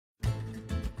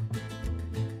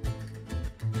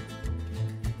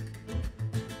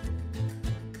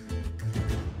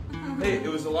Hey, it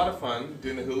was a lot of fun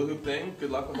doing the hula hoop thing.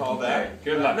 Good luck with all that.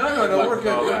 Good luck. No, luck we're with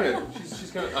good. all We're that. good. She's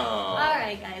gonna.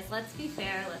 Alright guys, let's be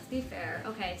fair, let's be fair.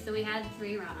 Okay, so we had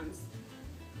 3 rounds.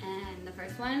 And the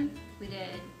first one, we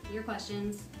did your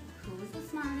questions. Who was the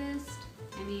smartest?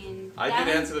 I mean... I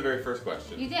did answer the very first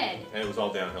question. You did. And it was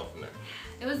all downhill from there.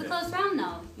 It was a close round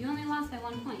though. You only lost by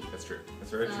 1 point. That's true.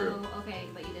 That's very true. Okay,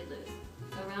 but you did lose.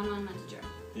 So round 1 went to Drew.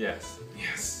 Yes.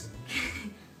 Yes.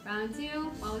 Round 2,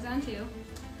 what was round 2?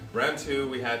 Round 2,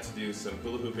 we had to do some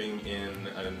hula hooping in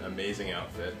an amazing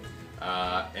outfit.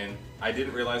 And I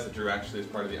didn't realize that Drew actually is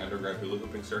part of the underground hula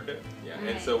hooping circuit. Yeah.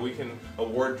 Right. And so we can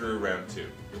award Drew round 2.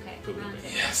 Okay, Hula round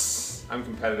hooping. 2. Yes. I'm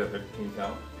competitive, can you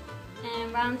tell?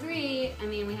 And round 3, I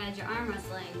mean, we had your arm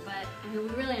wrestling, but I mean, we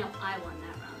really know I won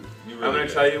that round. You I'm really going to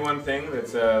did. tell you one thing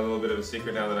that's a little bit of a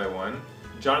secret now that I won.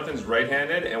 Jonathan's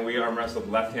right-handed and we arm wrestled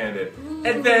left-handed. Ooh.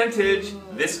 Advantage,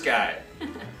 this guy.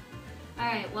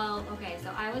 Alright, well, okay,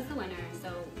 so I was the winner,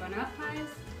 so runner-up prize?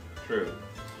 True.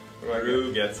 What do I get?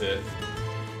 Drew gets it.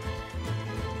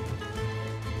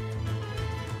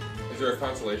 Is there a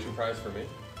consolation prize for me?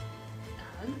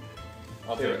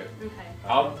 I'll take it. Okay.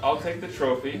 I'll take the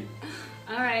trophy.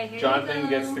 Alright, here Jonathan you go.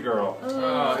 gets the girl. Ooh,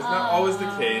 Oh, it's not always the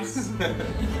case.